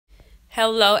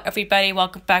Hello everybody,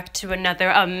 welcome back to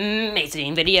another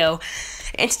amazing video.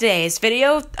 In today's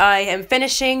video, I am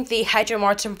finishing the HYDRA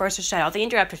MORTEM versus Shadow, the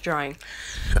INDORAPTOR drawing.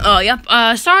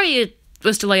 Sorry it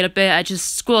was delayed a bit.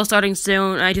 School is starting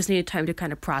soon, I just needed time to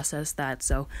kind of process that,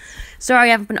 so sorry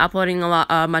I haven't been uploading a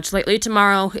lot much lately.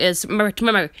 Tomorrow is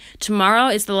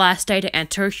the last day to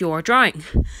enter your drawing.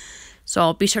 So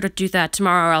I'll be sure to do that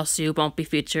tomorrow or else you won't be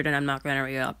featured and I'm not going to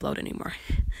re-upload anymore.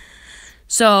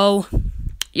 So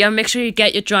yeah, make sure you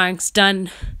get your drawings done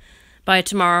by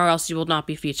tomorrow or else you will not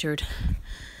be featured.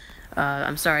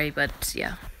 I'm sorry, but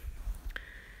yeah.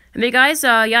 Anyway, guys,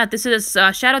 this is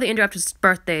Shadow the INDORAPTOR's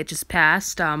birthday. It just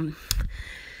passed.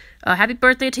 Happy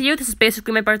birthday to you. This is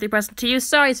basically my birthday present to you.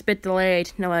 Sorry it's a bit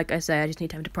delayed. No, like I said, I just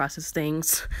need time to process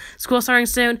things. School's starting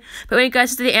soon. But when you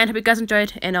guys to the end, hope you guys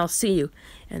enjoyed, and I'll see you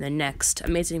in the next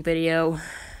amazing video.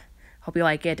 Hope you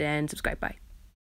like it, and subscribe. Bye.